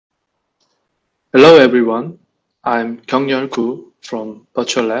Hello everyone, I'm Kyungyeol Gu from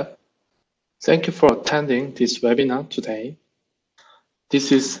Virtual Lab. Thank you for attending this webinar today.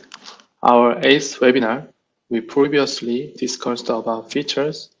 This is our 8th webinar. We previously discussed about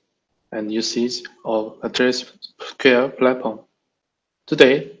features and usage of MatSQ platform.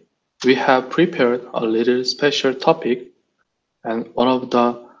 Today, we have prepared a little special topic, and one of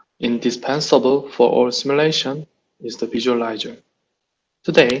the indispensable for all simulation is the visualizer.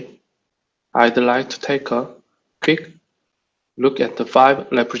 Today, I'd like to take a quick look at the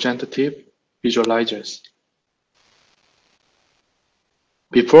 5 representative visualizers.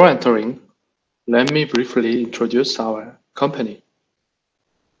 Before entering, let me briefly introduce our company.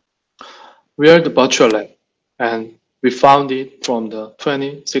 We are the Virtual Lab, and we founded from the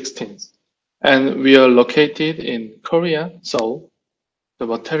 2016. And we are located in Korea, so the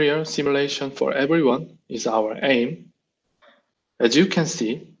material simulation for everyone is our aim. As you can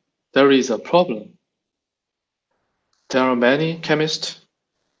see, there is a problem. There are many chemists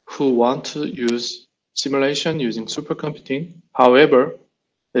who want to use simulation using supercomputing. However,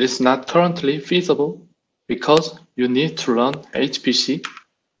 it is not currently feasible because you need to learn HPC,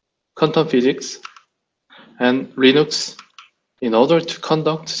 quantum physics, and Linux in order to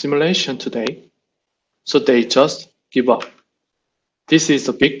conduct simulation today, so they just give up. This is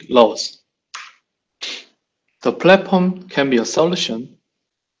a big loss. The platform can be a solution.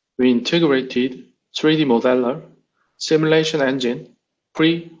 We integrated 3D modeler, simulation engine,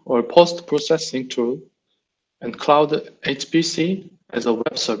 pre or post-processing tool, and cloud HPC as a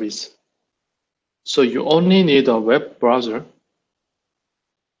web service. So you only need a web browser.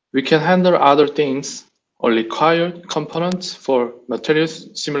 We can handle other things or required components for materials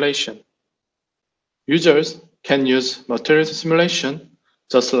simulation. Users can use materials simulation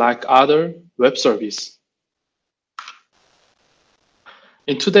just like other web service.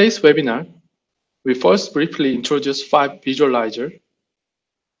 In today's webinar, we first briefly introduce 5 visualizers.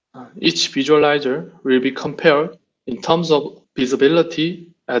 Each visualizer will be compared in terms of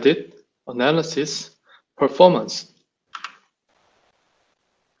visibility, edit, analysis, performance.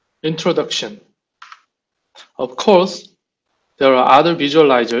 Introduction. Of course, there are other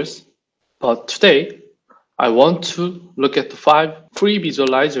visualizers, but today I want to look at the 5 free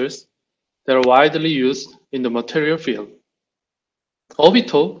visualizers that are widely used in the material field.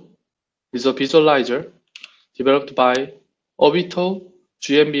 OVITO is a visualizer developed by OVITO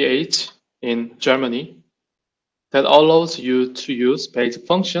GmbH in Germany that allows you to use basic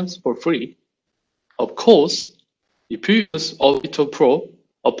functions for free. Of course, if you use OVITO Pro,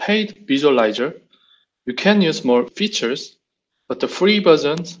 a paid visualizer, you can use more features, but the free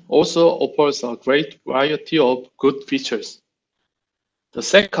version also offers a great variety of good features. The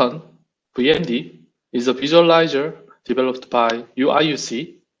second, VMD, is a visualizer developed by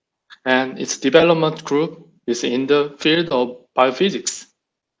UIUC, and its development group is in the field of biophysics.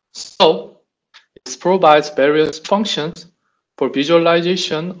 So, it provides various functions for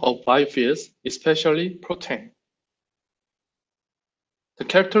visualization of biofields, especially protein. The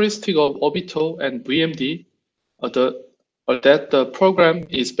characteristic of OVITO and VMD are that the program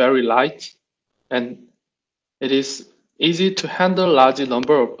is very light and it is easy to handle large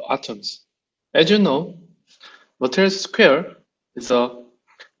number of atoms. As you know, MatSQ is a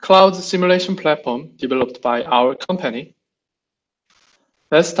cloud simulation platform developed by our company.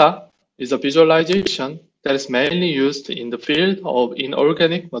 VESTA is a visualization that is mainly used in the field of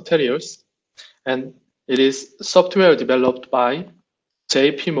inorganic materials, and it is software developed by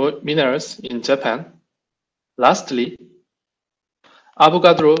JP Minerals in Japan. Lastly,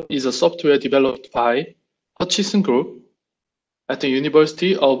 Avogadro is a software developed by Hutchison Group at the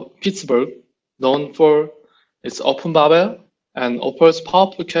University of Pittsburgh, known for its open Babel and offers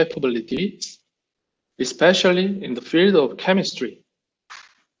powerful capabilities, especially in the field of chemistry.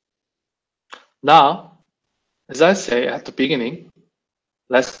 Now, as I say at the beginning,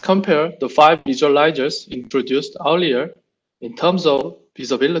 let's compare the 5 visualizers introduced earlier in terms of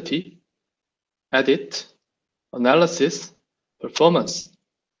visibility, edit, analysis, performance.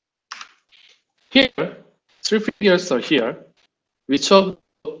 Here, 3 figures are here. Which of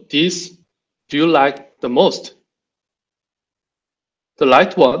these do you like the most? The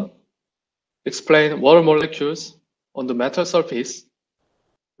light one explains water molecules on the metal surface.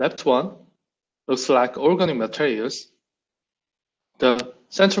 Left one looks like organic materials. The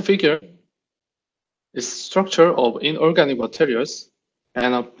central figure is structure of inorganic materials,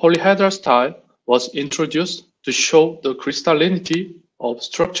 and a polyhedral style was introduced to show the crystallinity of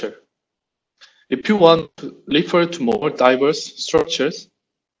structure. If you want to refer to more diverse structures,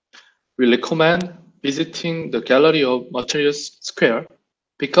 we recommend visiting the Gallery of Materials Square,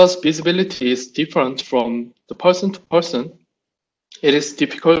 Because visibility is different from the person to person, it is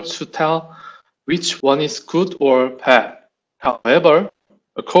difficult to tell which one is good or bad. However,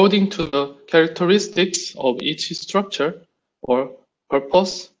 according to the characteristics of each structure or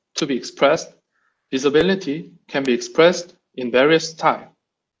purpose to be expressed, visibility can be expressed in various types.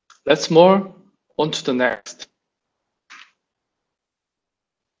 Let's move on to the next.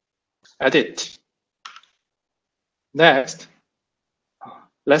 Edit. Next,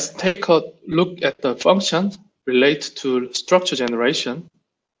 let's take a look at the functions related to structure generation,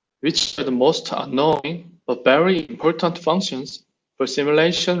 which are the most unknown but very important functions for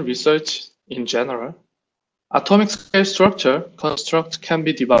simulation research in general. Atomic scale structure construct can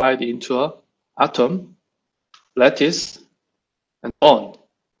be divided into an atom, lattice, and bond.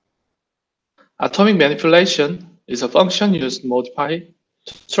 Atomic manipulation is a function used to modify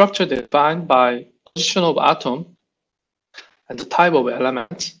structure defined by position of atom and the type of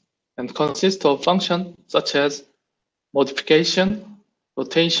element, and consists of functions such as modification,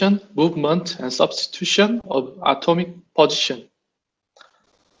 rotation, movement, and substitution of atomic position.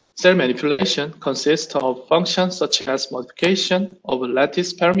 Cell manipulation consists of functions such as modification of a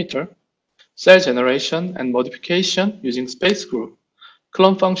lattice parameter, cell generation and modification using space group,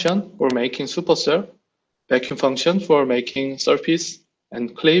 clone function for making supercell, vacuum function for making surface,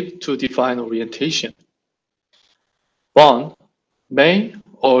 and cleave to define orientation. Bond may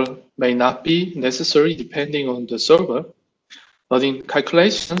or may not be necessary depending on the solver, but in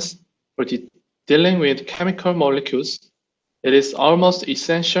calculations for dealing with chemical molecules, it is almost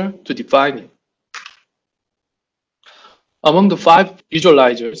essential to define it. Among the 5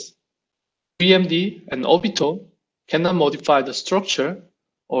 visualizers, VMD and OVITO cannot modify the structure,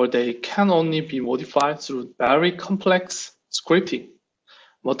 or they can only be modified through very complex scripting.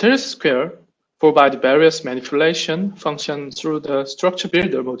 MatSQ provides various manipulation functions through the structure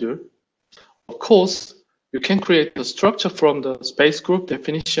builder module. Of course, you can create the structure from the space group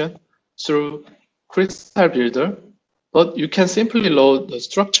definition through crystal builder, but you can simply load the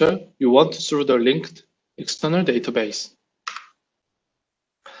structure you want through the linked external database.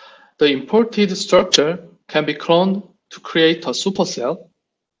 The imported structure can be cloned to create a supercell,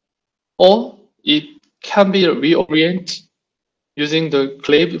 or it can be reoriented using the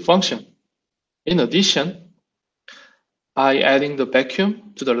cleave function. In addition, by adding the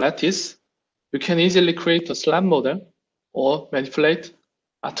vacuum to the lattice, you can easily create a SLAM model or manipulate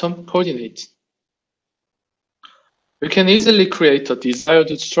atom coordinates. You can easily create a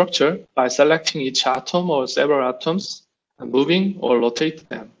desired structure by selecting each atom or several atoms and moving or rotate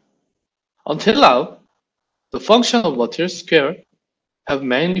them. Until now, the function of MatSQ have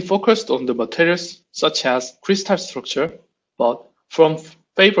mainly focused on the materials such as crystal structure, but from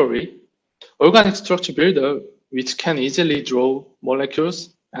February, organic structure builder, which can easily draw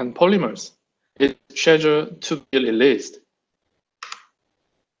molecules and polymers, is scheduled to be released.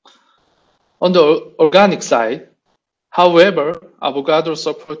 On the organic side, however, Avogadro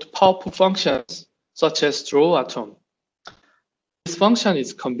supports powerful functions such as draw atom. This function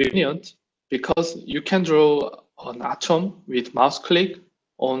is convenient because you can draw an atom with mouse click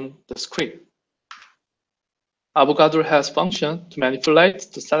on the screen. Avogadro has function to manipulate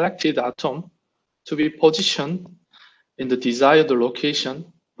the selected atom to be positioned in the desired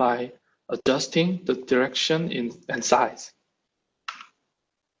location by adjusting the direction and size.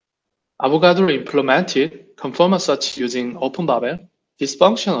 Avogadro implemented conformer search using OpenBabel. This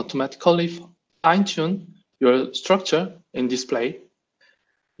function automatically fine-tunes your structure in display.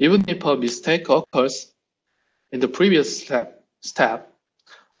 Even if a mistake occurs in the previous step,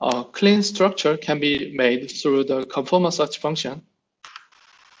 a clean structure can be made through the conformer search function.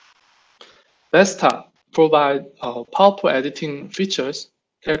 VESTA provides powerful editing features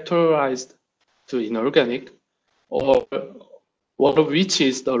characterized to inorganic, or one of which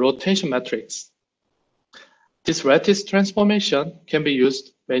is the rotation matrix. This lattice transformation can be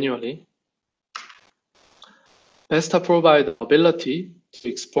used manually. VESTA provides the ability to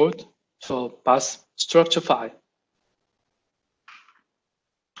export to a bus structure file.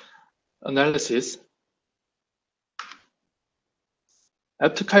 Analysis.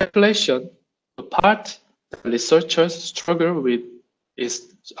 After calculation, the part that researchers struggle with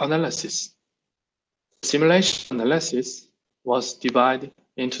is analysis. Simulation analysis was divided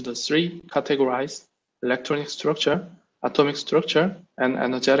into the 3 categories: electronic structure, atomic structure, and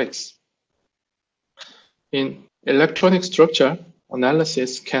energetics. In electronic structure,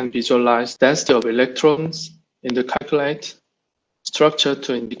 analysis can visualize density of electrons in the calculate structure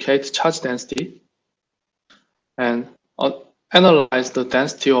to indicate charge density, and analyze the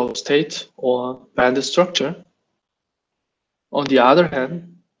density of state or band structure. On the other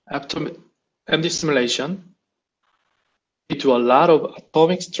hand, After MD simulation, we do a lot of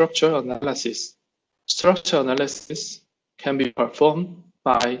atomic structure analysis. Structure analysis can be performed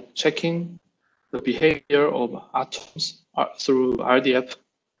by checking the behavior of atoms through RDF.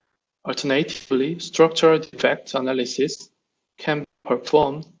 Alternatively, structural defect analysis can be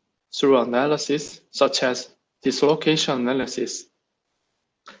performed through analysis such as dislocation analysis.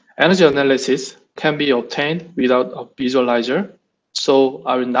 Energy analysis can be obtained without a visualizer, so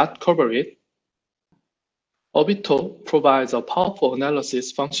I will not cover it. OVITO provides a powerful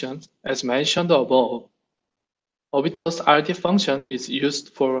analysis function as mentioned above. OVITO's RD function is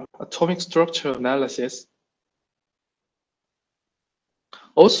used for atomic structure analysis.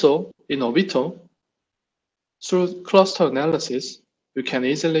 Also, in OVITO, through cluster analysis, you can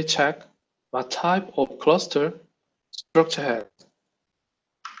easily check what type of cluster structure has.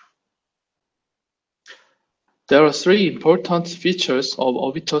 There are three important features of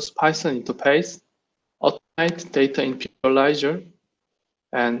OVITO's Python interface: automate data in Visuailizer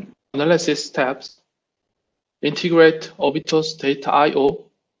and analysis steps, integrate OVITO's data I/O,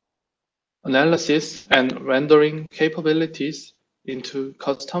 analysis and rendering capabilities into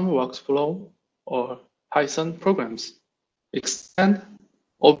custom workflow or Python programs, extend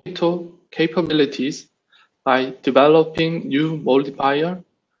OVITO capabilities by developing new modifier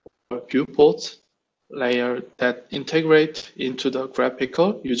or viewports layer that integrate into the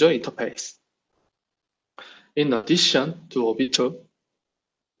graphical user interface. In addition to OVITO,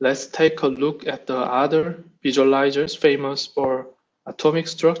 let's take a look at the other visualizers famous for atomic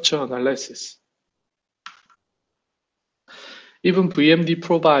structure analysis. Even VMD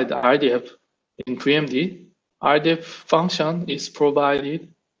provides RDF. In VMD, RDF function is provided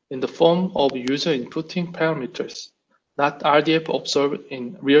in the form of user inputting parameters, not RDF observed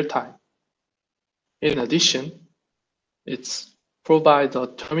in real time. In addition, it provides a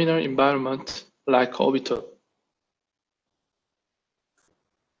terminal environment like OVITO.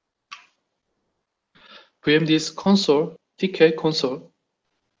 VMD's console, TK console,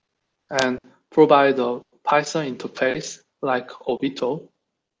 and provide a Python interface like OVITO.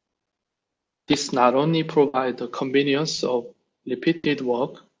 This not only provides the convenience of repeated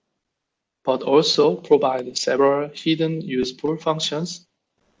work, but also provides several hidden useful functions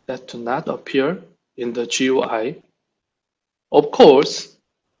that do not appear in the GUI. Of course,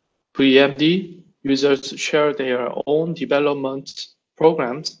 VMD users share their own development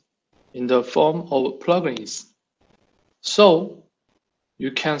programs in the form of plugins. So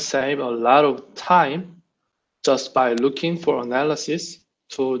you can save a lot of time just by looking for analysis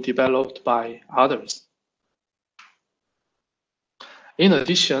tools developed by others. In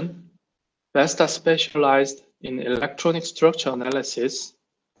addition, VESTA specialized in electronic structure analysis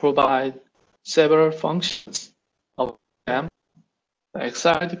provide several functions. Of them, the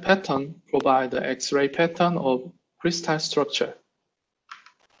XRD pattern provides the X-ray pattern of crystal structure.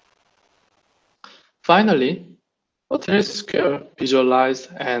 Finally, MatSQ visualizes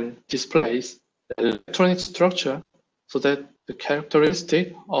and displays the electronic structure so that the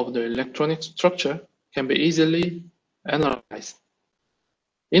characteristic of the electronic structure can be easily analyzed.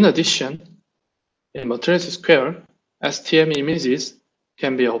 In addition, in MatSQ, STM images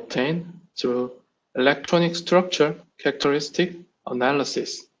can be obtained through electronic structure characteristic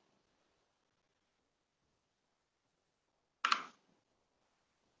analysis.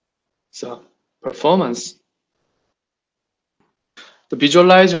 So, performance. The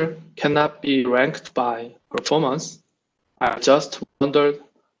visualizer cannot be ranked by performance. I just wondered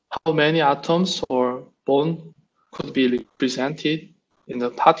how many atoms or bond could be represented in a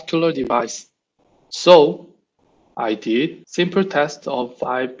particular device. So I did simple test of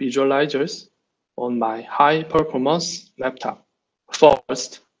 5 visualizers on my high-performance laptop.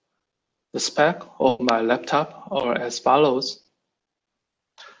 First, the spec of my laptop are as follows.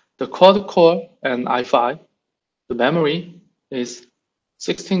 The quad-core and i5, the memory is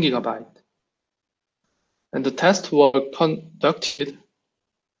 16 GB. And the tests were conducted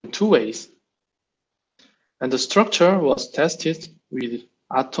in 2 ways. And the structure was tested with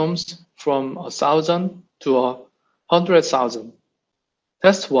atoms from 1,000 to 100,000.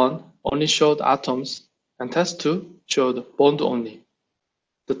 Test 1 only showed atoms, and test 2 showed bond only.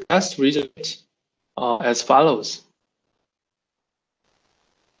 The test results are as follows.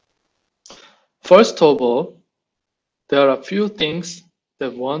 First of all, there are a few things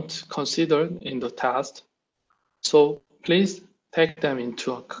that weren't considered in the test, so please take them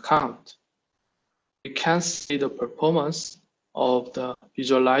into account. You can see the performance of the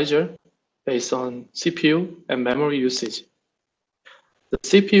visualizer based on CPU and memory usage. The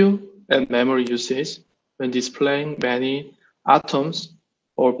CPU and memory usage when displaying many atoms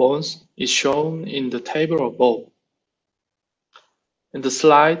or bonds is shown in the table above. In the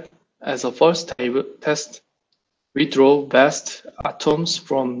slide, as a first test, we draw VEST atoms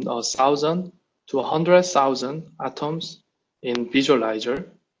from 1,000 to 100,000 atoms in Visuailizer.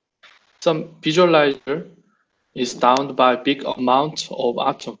 Some Visuailizer is bound by big amount of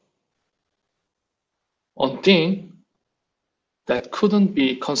atoms. One thing that couldn't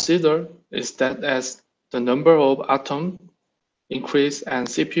be considered is that as the number of atoms increased and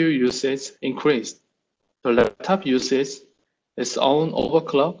CPU usage increased, the laptop uses its own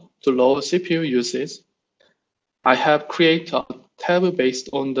overclock to lower CPU usage. I have created a tab based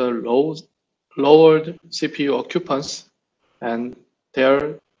on the lowered CPU occupants, and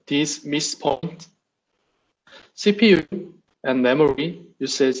there these midpoints. CPU and memory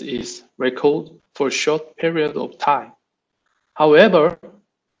usage is recorded for a short period of time. However,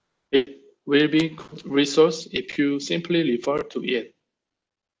 it will be good resource if you simply refer to it.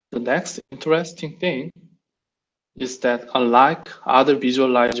 The next interesting thing is that unlike other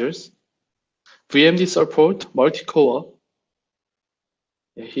visualizers, VMD support multi-core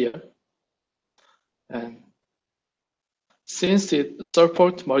here. And since it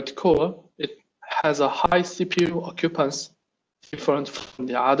supports multi-core, it has a high CPU occupancy different from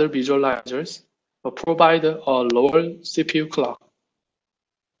the other visualizers, but provide a lower CPU clock.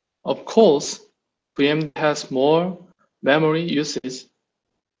 Of course, VMD has more memory usage,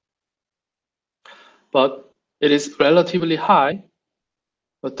 but it is relatively high,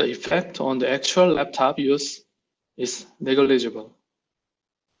 but the effect on the actual laptop use is negligible.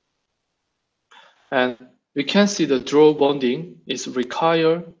 And we can see the draw bonding is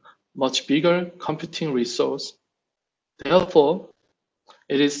require much bigger computing resource. Therefore,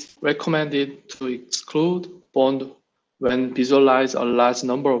 it is recommended to exclude bond when visualize a large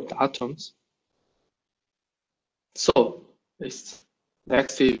number of atoms. So,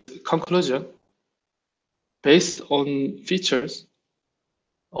 next is conclusion. Based on features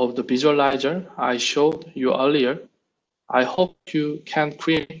of the visualizer I showed you earlier, I hope you can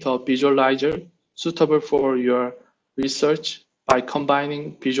create a visualizer suitable for your research by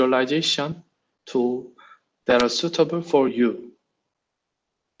combining visualization tools that are suitable for you.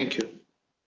 Thank you.